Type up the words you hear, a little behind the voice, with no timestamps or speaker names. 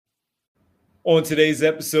On today's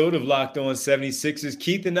episode of Locked On 76ers,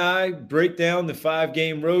 Keith and I break down the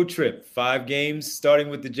 5-game road trip. 5 games starting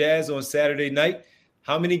with the Jazz on Saturday night.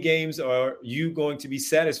 How many games are you going to be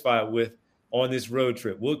satisfied with on this road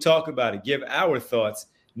trip? We'll talk about it, give our thoughts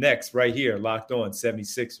next right here, Locked On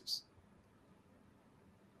 76ers.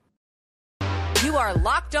 You are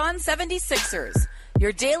Locked On 76ers,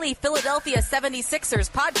 your daily Philadelphia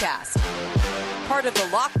 76ers podcast. Part of the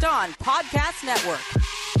Locked On Podcast Network.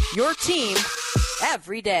 Your team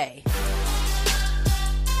every day.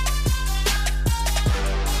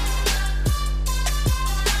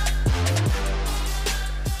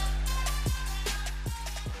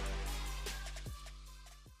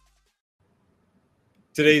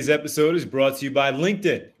 Today's episode is brought to you by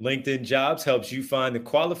LinkedIn. LinkedIn Jobs helps you find the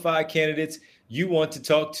qualified candidates you want to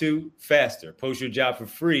talk to faster. Post your job for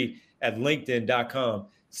free at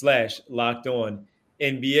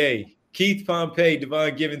linkedin.com/LockedOnNBA. Keith Pompey,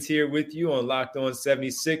 Devon Givens here with you on Locked On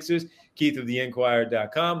 76ers. Keith of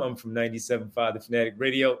TheInquirer.com. I'm from 97.5 The Fanatic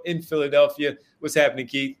Radio in Philadelphia. What's happening,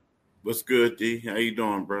 Keith? What's good, D? How you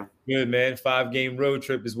doing, bro? Good, man. 5-game road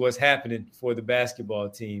trip is what's happening for the basketball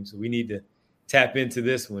team. So we need to tap into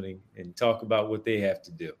this one and talk about what they have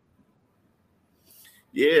to do.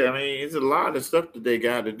 Yeah, I mean, it's a lot of stuff that they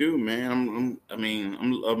got to do, man.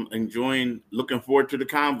 I'm enjoying, looking forward to the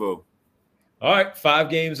convo. All right,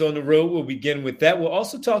 5 games on the road. We'll begin with that. We'll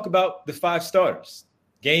also talk about the 5 starters.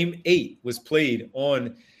 Game 8 was played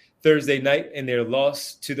on Thursday night in their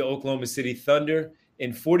loss to the Oklahoma City Thunder.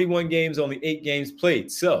 In 41 games, only 8 games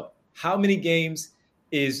played. So how many games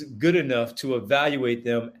is good enough to evaluate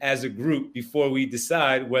them as a group before we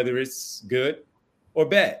decide whether it's good or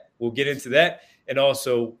bad? We'll get into that. And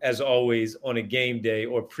also, as always, on a game day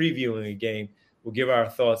or previewing a game, we'll give our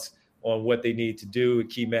thoughts on what they need to do,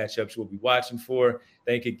 key matchups we'll be watching for.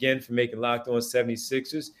 Thank you again for making Locked On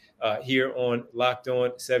 76ers here on Locked On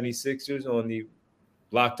 76ers on the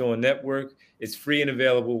Locked On Network. It's free and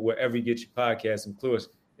available wherever you get your podcasts,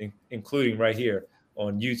 including right here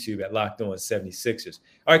on YouTube at Locked On 76ers.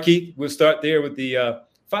 All right, Keith, we'll start there with the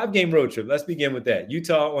 5-game road trip. Let's begin with that.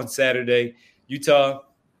 Utah on Saturday. Utah,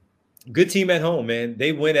 good team at home, man.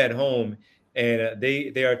 They win at home, and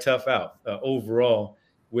they are tough out overall.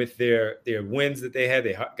 With their wins that they had.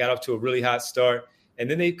 They got off to a really hot start, and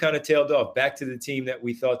then they kind of tailed off back to the team that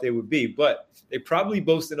we thought they would be. But they probably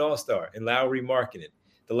boast an all-star in Lauri Markkanen.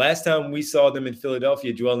 The last time we saw them in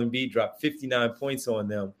Philadelphia, Joel Embiid dropped 59 points on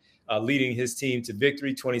them, leading his team to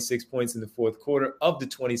victory, 26 points in the fourth quarter of the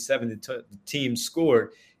 27 the team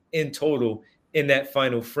scored in total in that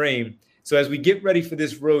final frame. So as we get ready for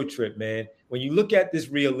this road trip, man, when you look at this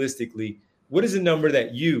realistically, what is a number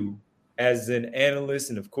that you, as an analyst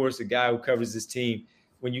and, of course, a guy who covers this team,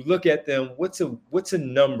 when you look at them, what's a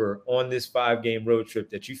number on this 5-game road trip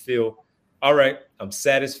that you feel, all right, I'm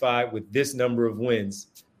satisfied with this number of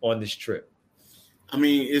wins on this trip? I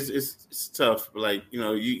mean, it's tough. Like,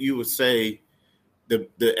 you would say the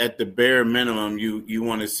at the bare minimum, you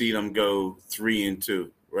want to see them go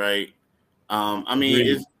 3-2, right?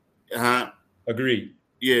 Agreed. Agreed.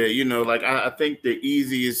 Yeah, I think the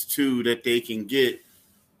easiest 2 that they can get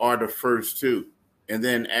are the first 2. And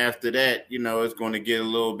then after that, it's going to get a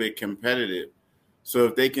little bit competitive. So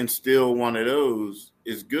if they can steal one of those,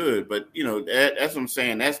 it's good. But, that's what I'm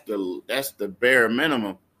saying. That's the bare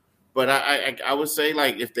minimum. But I would say,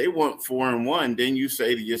 like, if they want 4-1, then you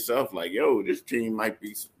say to yourself, like, yo, this team might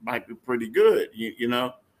be pretty good,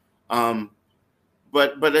 But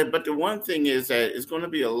the one thing is that it's going to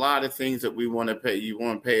be a lot of things that you want to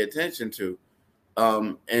pay attention to.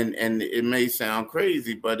 And it may sound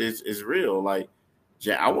crazy, but it's real. Like,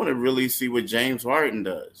 I want to really see what James Harden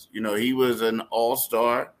does. He was an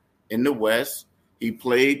all-star in the West. He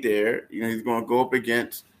played there. He's going to go up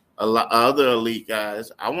against a lot other elite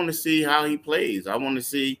guys. I want to see how he plays. I want to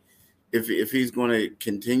see if he's going to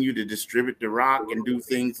continue to distribute the rock and do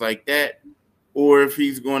things like that, or if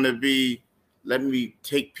he's going to be, let me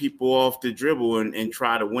take people off the dribble and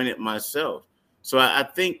try to win it myself. So I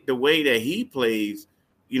think the way that he plays,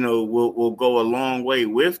 will go a long way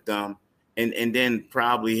with them, and then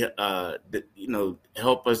probably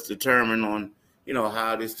help us determine on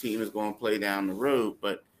how this team is going to play down the road.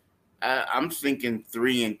 But I'm thinking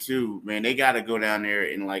 3-2, man. They got to go down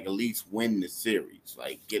there and like at least win the series,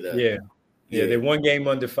 like get a yeah. They 1 game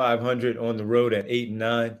under 500 on the road at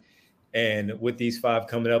 8-9. And with these 5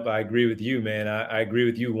 coming up, I agree with you, man. I agree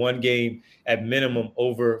with you. 1 game at minimum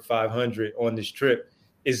over 500 on this trip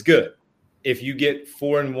is good. If you get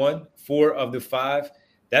 4-1, 4 of the 5,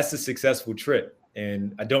 that's a successful trip.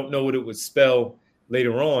 And I don't know what it would spell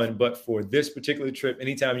later on, but for this particular trip,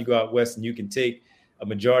 anytime you go out west and you can take a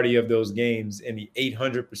majority of those games in the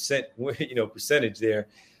 800% percentage there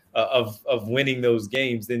of winning those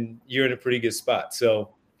games, then you're in a pretty good spot. So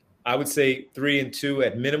I would say 3-2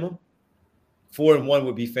 at minimum. 4-1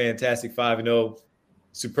 would be fantastic. 5-0,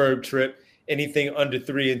 superb trip. Anything under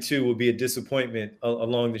 3-2 will be a disappointment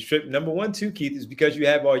along the trip. Number one, too, Keith, is because you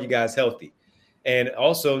have all you guys healthy. And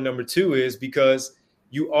also number two is because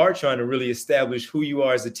you are trying to really establish who you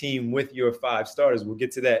are as a team with your 5 starters. We'll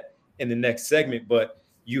get to that in the next segment, but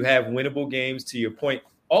you have winnable games. To your point,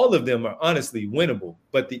 all of them are honestly winnable,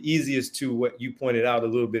 but the easiest to what you pointed out a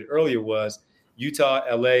little bit earlier was Utah,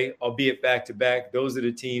 LA, albeit back-to-back. Those are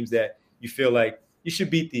the teams that you feel like you should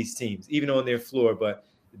beat these teams, even on their floor. But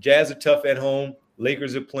the Jazz are tough at home.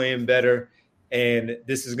 Lakers are playing better. And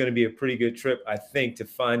this is going to be a pretty good trip, I think, to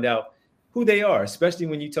find out who they are, especially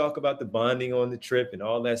when you talk about the bonding on the trip and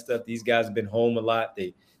all that stuff. These guys have been home a lot.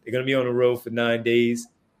 They're going to be on the road for 9 days.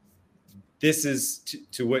 This is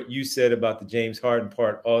to what you said about the James Harden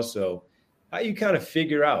part also, how you kind of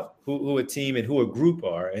figure out who a team and who a group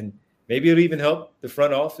are. And maybe it'll even help the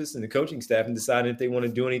front office and the coaching staff in deciding if they want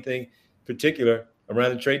to do anything particular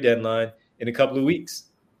around the trade deadline in a couple of weeks.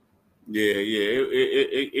 Yeah,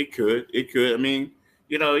 it could. I mean,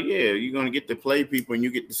 you're going to get to play people and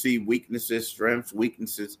you get to see weaknesses, strengths,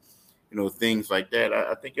 weaknesses, things like that.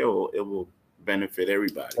 I think it will benefit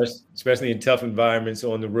everybody. Especially in tough environments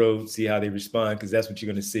on the road, see how they respond, because that's what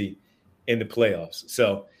you're going to see in the playoffs.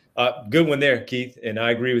 So good one there, Keith. And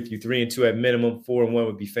I agree with you. 3-2 at minimum. 4-1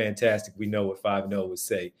 would be fantastic. We know what 5-0 would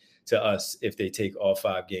say to us if they take all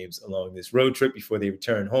 5 games along this road trip before they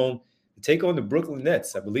return home to take on the Brooklyn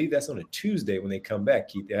Nets. I believe that's on a Tuesday when they come back,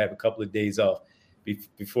 Keith. They'll have a couple of days off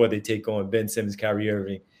before they take on Ben Simmons, Kyrie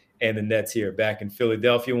Irving, and the Nets here back in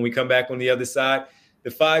Philadelphia. When we come back on the other side,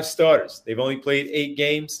 the 5 starters, they've only played 8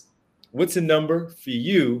 games. What's a number for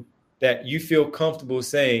you that you feel comfortable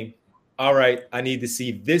saying, all right, I need to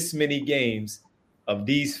see this many games of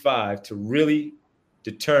these 5 to really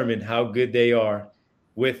determine how good they are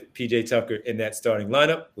with PJ Tucker in that starting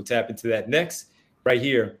lineup? We'll tap into that next right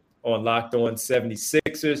here on Locked On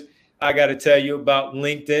 76ers. I got to tell you about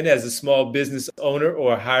LinkedIn as a small business owner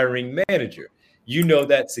or a hiring manager. You know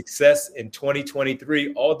that success in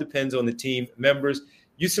 2023 all depends on the team members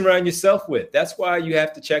you surround yourself with. That's why you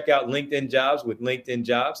have to check out LinkedIn Jobs. With LinkedIn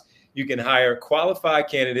Jobs, you can hire qualified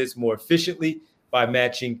candidates more efficiently by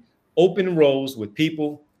matching open roles with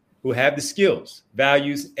people who have the skills,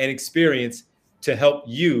 values, and experience to help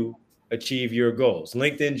you achieve your goals.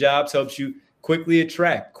 LinkedIn Jobs helps you quickly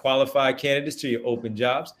attract qualified candidates to your open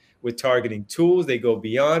jobs with targeting tools. They go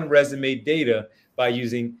beyond resume data by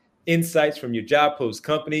using insights from your job post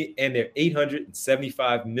company and their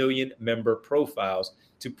 875 million member profiles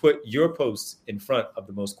to put your posts in front of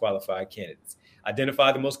the most qualified candidates.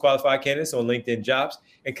 Identify the most qualified candidates on LinkedIn Jobs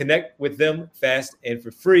and connect with them fast and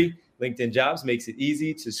for free. LinkedIn Jobs makes it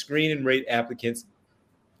easy to screen and rate applicants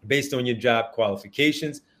based on your job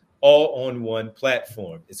qualifications, all on one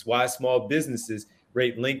platform. It's why small businesses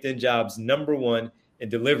rate LinkedIn Jobs #1 in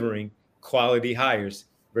delivering quality hires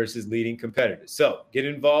versus leading competitors. So get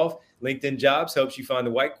involved. LinkedIn Jobs helps you find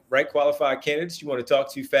the right qualified candidates you want to talk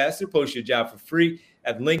to faster. Post your job for free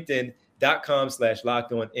at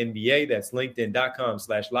LinkedIn.com/LockedOnNBA. That's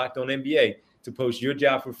LinkedIn.com/LockedOnNBA to post your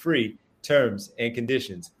job for free. Terms and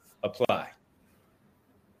conditions apply.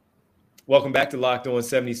 Welcome back to Locked On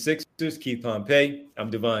 76ers. Keith Pompey. I'm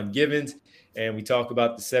Devon Givens, and we talk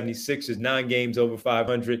about the 76ers, 9 games over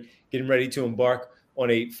 500, getting ready to embark on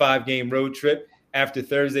a 5-game road trip. After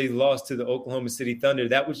Thursday's loss to the Oklahoma City Thunder,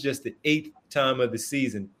 that was just the 8th time of the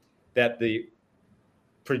season that the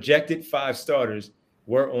projected 5 starters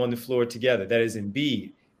were on the floor together. That is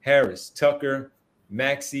Embiid, Harris, Tucker,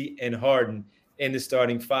 Maxey, and Harden in the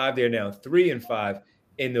starting 5. They're now 3-5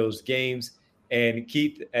 in those games. And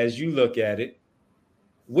Keith, as you look at it,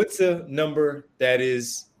 what's a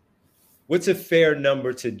fair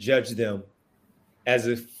number to judge them as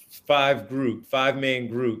a 5-man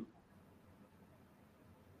group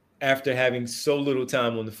after having so little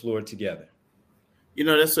time on the floor together?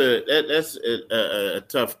 That's a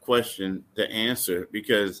tough question to answer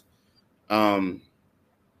because, I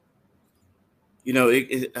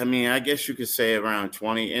guess you could say around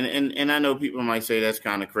 20. And I know people might say that's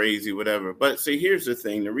kind of crazy, whatever. But see, here's the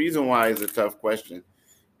thing. The reason why it's a tough question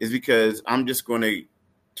is because I'm just going to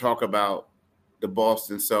talk about the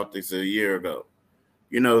Boston Celtics a year ago.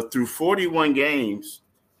 Through 41 games,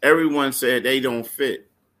 everyone said they don't fit.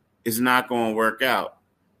 It's not going to work out.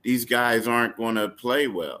 These guys aren't going to play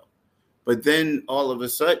well. But then all of a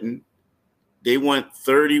sudden, they went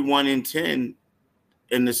 31-10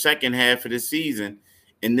 in the second half of the season,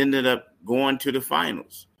 and ended up going to the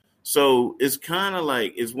finals. So it's kind of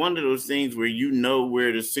like it's one of those things where you know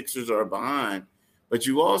where the Sixers are behind, but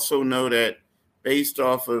you also know that based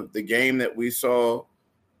off of the game that we saw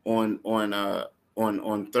on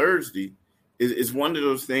Thursday, is one of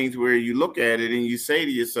those things where you look at it and you say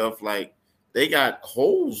to yourself, like, they got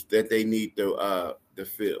holes that they need to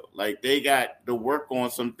fill. Like, they got to work on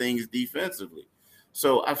some things defensively.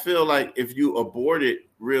 So I feel like if you abort it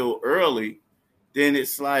real early, then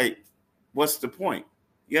it's like, what's the point?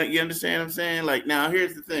 You understand what I'm saying? Like, now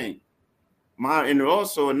here's the thing. And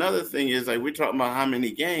also another thing is, like, we're talking about how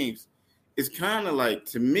many games. It's kind of like,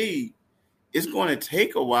 to me, it's going to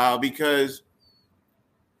take a while because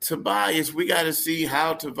Tobias, we got to see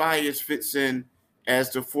how Tobias fits in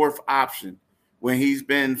as the fourth option when he's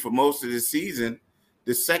been for most of the season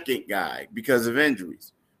the second guy because of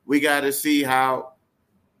injuries. We got to see how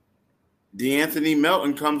DeAnthony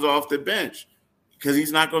Melton comes off the bench because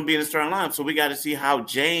he's not going to be in the starting lineup. So we got to see how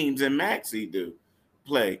James and Maxey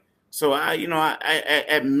play. So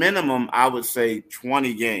at minimum, I would say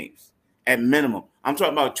 20 games. At minimum, I'm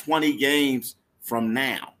talking about 20 games from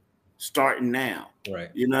now, starting now.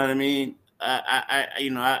 Right. You know what I mean?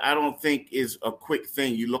 I don't think it's a quick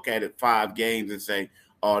thing. You look at it 5 games and say,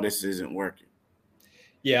 "Oh, this isn't working."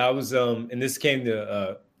 Yeah, I was and this came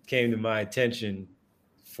to my attention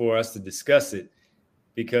for us to discuss it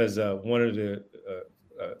because one of the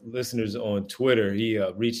listeners on Twitter, he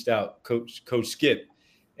reached out, Coach Skip,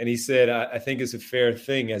 and he said, I think it's a fair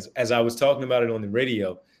thing as I was talking about it on the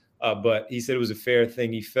radio, but he said it was a fair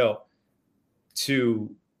thing he felt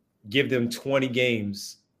to give them 20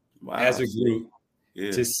 games as a group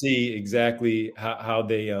to see exactly how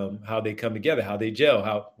they come together, how they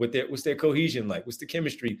gel, what's their cohesion like, what's the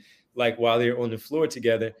chemistry like while they're on the floor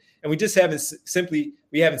together. And we just haven't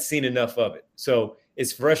seen enough of it. So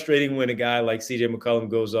it's frustrating when a guy like CJ McCollum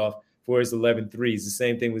goes off for his 11 threes. The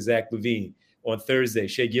same thing with Zach LaVine. On Thursday,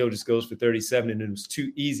 Shai Gilgeous goes for 37, and it was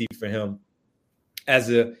too easy for him as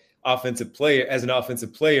an offensive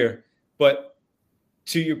player. But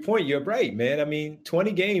to your point, you're right, man. I mean,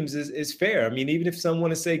 20 games is fair. I mean, even if some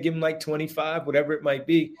want to say give him like 25, whatever it might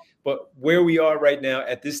be. But where we are right now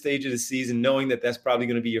at this stage of the season, knowing that that's probably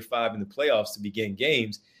going to be your 5 in the playoffs to begin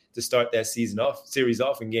games, to start that series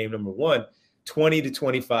off in game number 1, 20 to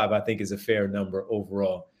 25, I think, is a fair number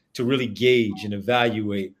overall to really gauge and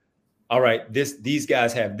evaluate. All right, these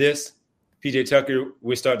guys have this. PJ Tucker,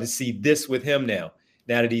 we're starting to see this with him now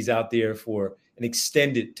that he's out there for an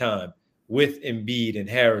extended time with Embiid and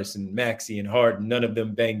Harris and Maxey and Harden, none of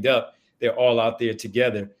them banged up. They're all out there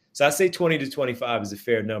together. So I say 20 to 25 is a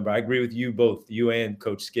fair number. I agree with you both, you and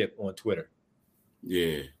Coach Skip on Twitter.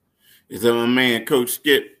 Yeah. Is that my man, Coach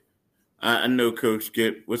Skip? I know Coach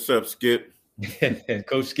Skip. What's up, Skip?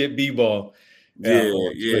 Coach Skip B-Ball. Yeah.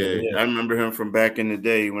 I remember him from back in the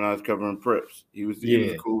day when I was covering preps. He was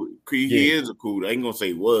cool. He is a cool. I ain't gonna say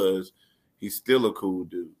he was. He's still a cool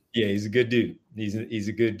dude. Yeah, he's a good dude. He's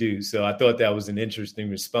a good dude. So I thought that was an interesting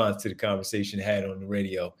response to the conversation had on the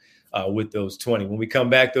radio with those 20. When we come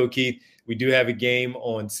back, though, Keith, we do have a game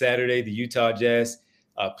on Saturday. The Utah Jazz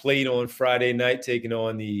played on Friday night, taking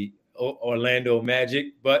on the Orlando Magic.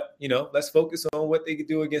 But, let's focus on what they could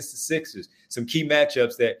do against the Sixers. Some key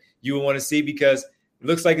matchups that you would want to see because it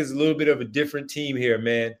looks like it's a little bit of a different team here,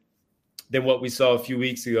 man, than what we saw a few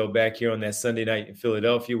weeks ago back here on that Sunday night in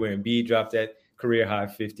Philadelphia where Embiid dropped that career-high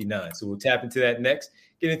 59. So we'll tap into that next,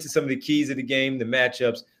 get into some of the keys of the game, the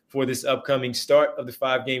matchups for this upcoming start of the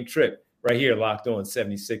 5-game trip right here, Locked On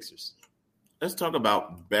 76ers. Let's talk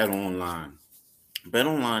about BetOnline.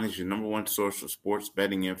 BetOnline is your number one source for sports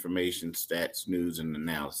betting information, stats, news, and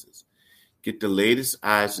analysis. Get the latest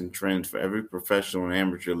odds and trends for every professional and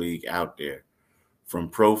amateur league out there, from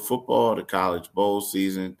pro football to college bowl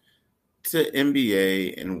season to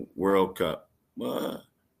NBA and World Cup.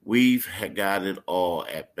 We've got it all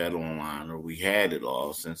at BetOnline, or we had it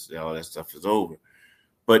all since all that stuff is over.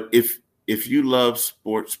 But if you love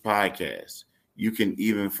sports podcasts, you can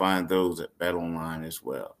even find those at BetOnline as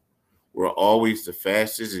well. We're always the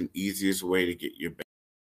fastest and easiest way to get your bet.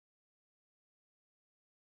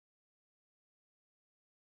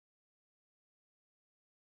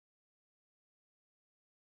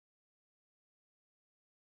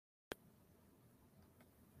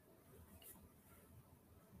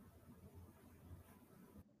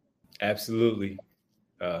 Absolutely.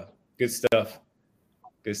 Good stuff.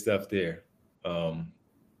 Good stuff there.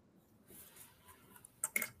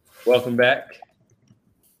 Welcome back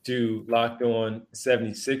to Locked On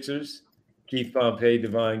 76ers. Keith Pompey,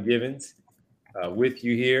 Devon Givens with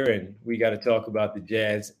you here, and we got to talk about the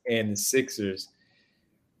Jazz and the Sixers.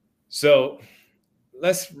 So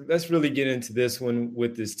let's really get into this one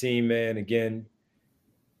with this team, man. Again,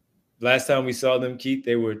 last time we saw them, Keith,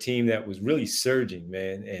 they were a team that was really surging,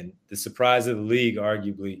 man, and the surprise of the league,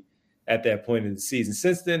 arguably, at that point in the season.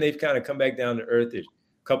 Since then, they've kind of come back down to earth. There's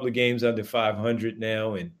a couple of games under 500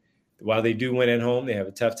 now, and while they do win at home, they have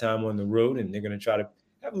a tough time on the road, and they're going to try to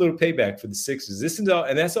have a little payback for the Sixers. This is all,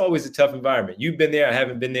 and that's always a tough environment. You've been there, I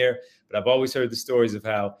haven't been there, but I've always heard the stories of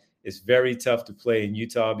how it's very tough to play in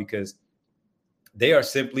Utah because they are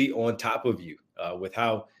simply on top of you with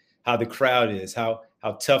how the crowd is, how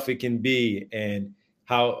tough it can be, and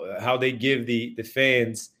how they give the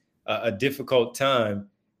fans a difficult time.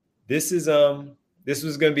 This was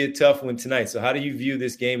going to be a tough one tonight. So how do you view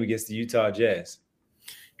this game against the Utah Jazz?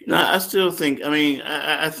 I still think. I mean,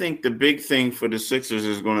 I think the big thing for the Sixers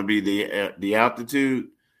is going to be the altitude,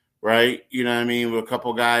 right? You know what I mean? With a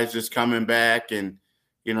couple guys just coming back, and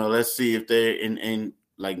let's see if they're in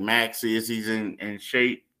like Maxey, is he's in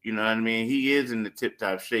shape. You know what I mean? He is in the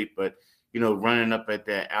tip-top shape, but running up at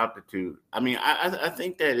that altitude. I mean, I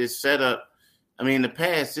think that is set up. I mean, in the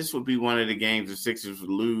past, this would be one of the games the Sixers would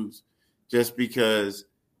lose, just because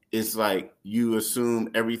it's like you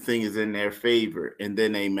assume everything is in their favor and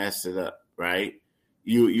then they mess it up, right?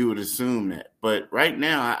 You would assume that. But right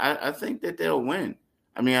now, I think that they'll win.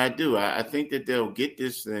 I mean, I do. I think that they'll get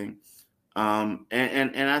this thing. And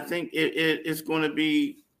I think it's going to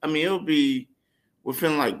be, I mean, it'll be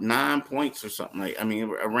within like 9 points or something.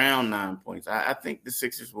 Around 9 points. I think the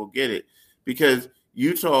Sixers will get it because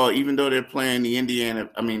Utah, even though they're playing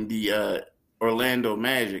the Orlando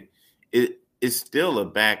Magic, it's still a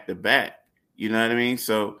back-to-back. You know what I mean?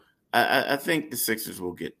 So I think the Sixers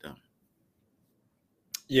will get them.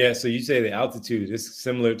 Yeah, so you say the altitude is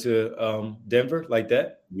similar to Denver, like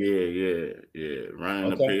that? Yeah.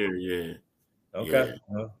 Running up here, yeah. Okay, yeah.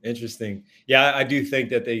 Well, interesting. Yeah, I do think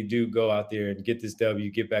that they do go out there and get this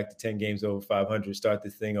W, get back to 10 games over 500, start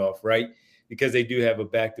the thing off right, because they do have a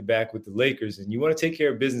back-to-back with the Lakers. And you want to take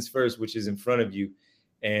care of business first, which is in front of you.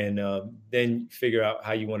 And then figure out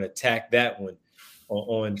how you want to attack that one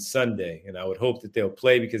on Sunday. And I would hope that they'll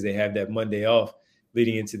play because they have that Monday off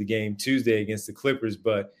leading into the game Tuesday against the Clippers.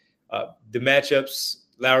 But the matchups,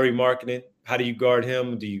 Lauri Markkanen, how do you guard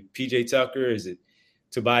him? Do you PJ Tucker? Is it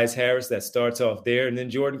Tobias Harris that starts off there? And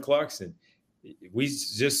then Jordan Clarkson. We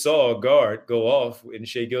just saw a guard go off in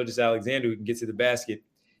Shai Gilgeous-Alexander who can get to the basket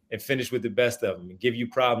and finish with the best of them and give you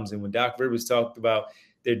problems. And when Doc Rivers talked about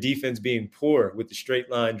their defense being poor with the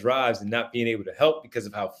straight line drives and not being able to help because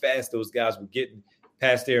of how fast those guys were getting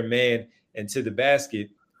past their man and to the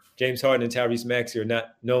basket, James Harden and Tyrese Maxey are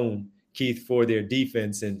not known, Keith, for their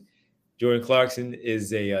defense. And Jordan Clarkson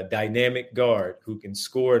is a dynamic guard who can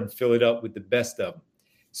score and fill it up with the best of them.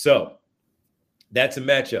 So that's a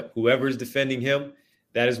matchup. Whoever is defending him,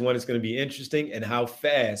 that is one that's going to be interesting. And how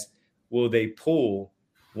fast will they pull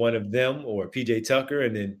one of them or PJ Tucker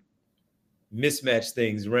and then mismatch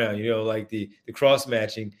things around, like the cross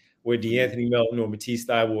matching where DeAnthony Melton or Matisse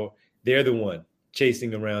Thybulle, they're the one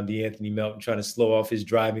chasing around DeAnthony Melton, trying to slow off his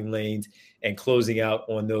driving lanes and closing out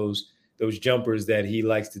on those jumpers that he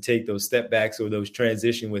likes to take, those step backs or those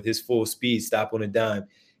transition with his full speed, stop on a dime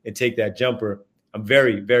and take that jumper. I'm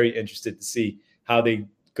very, very interested to see how they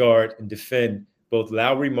guard and defend both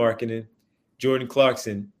Lauri Markkanen, Jordan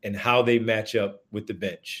Clarkson, and how they match up with the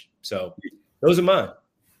bench. So those are mine.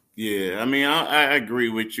 Yeah, I mean, I agree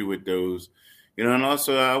with you with those, and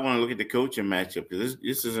also I want to look at the coaching matchup because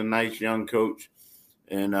this is a nice young coach,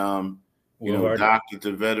 and Doc is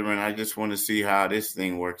a veteran. I just want to see how this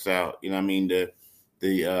thing works out. I mean,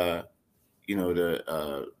 the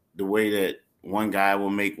way that one guy will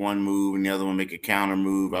make one move and the other one make a counter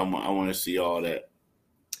move. I want to see all that.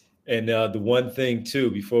 And the one thing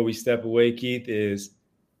too, before we step away, Keith, is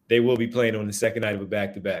they will be playing on the second night of a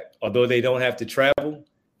back-to-back. Although they don't have to travel.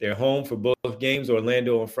 They're home for both games,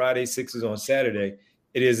 Orlando on Friday, Sixers on Saturday.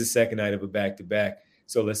 It is the second night of a back-to-back.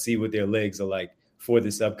 So let's see what their legs are like for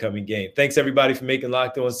this upcoming game. Thanks, everybody, for making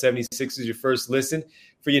Locked On 76ers your first listen.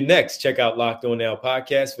 For your next, check out Locked On Now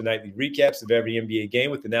podcast for nightly recaps of every NBA game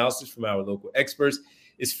with analysis from our local experts.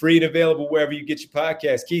 It's free and available wherever you get your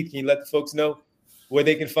podcast. Keith, can you let the folks know where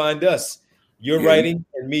they can find us, your writing,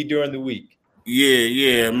 and me during the week?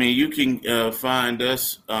 Yeah. I mean, you can find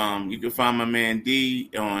us. You can find my man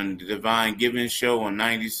D on the Divine Giving Show on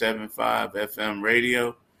 97.5 FM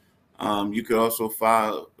radio. You could also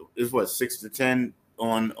follow. It's 6 to 10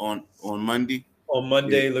 on Monday. On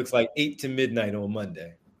Monday, looks like 8 to midnight on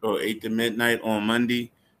Monday. 8 to midnight on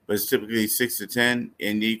Monday, but it's typically 6 to 10.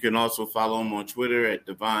 And you can also follow him on Twitter at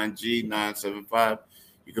DivineG975.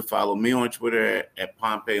 You can follow me on Twitter at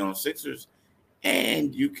Pompey on Sixers.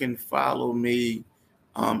 And you can follow me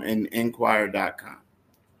and Inquirer.com.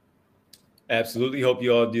 Absolutely. Hope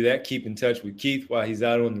you all do that. Keep in touch with Keith while he's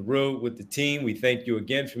out on the road with the team. We thank you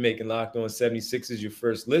again for making Locked On 76ers your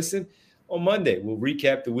first listen. On Monday, we'll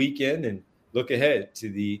recap the weekend and look ahead to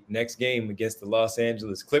the next game against the Los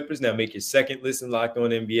Angeles Clippers. Now make your second listen Locked On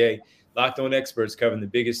NBA. Locked On experts covering the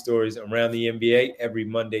biggest stories around the NBA every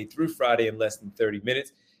Monday through Friday in less than 30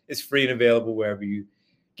 minutes. It's free and available wherever you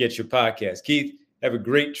get your podcast. Keith, have a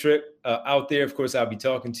great trip out there. Of course, I'll be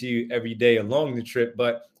talking to you every day along the trip,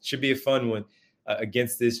 but it should be a fun one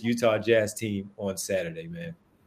against this Utah Jazz team on Saturday, man.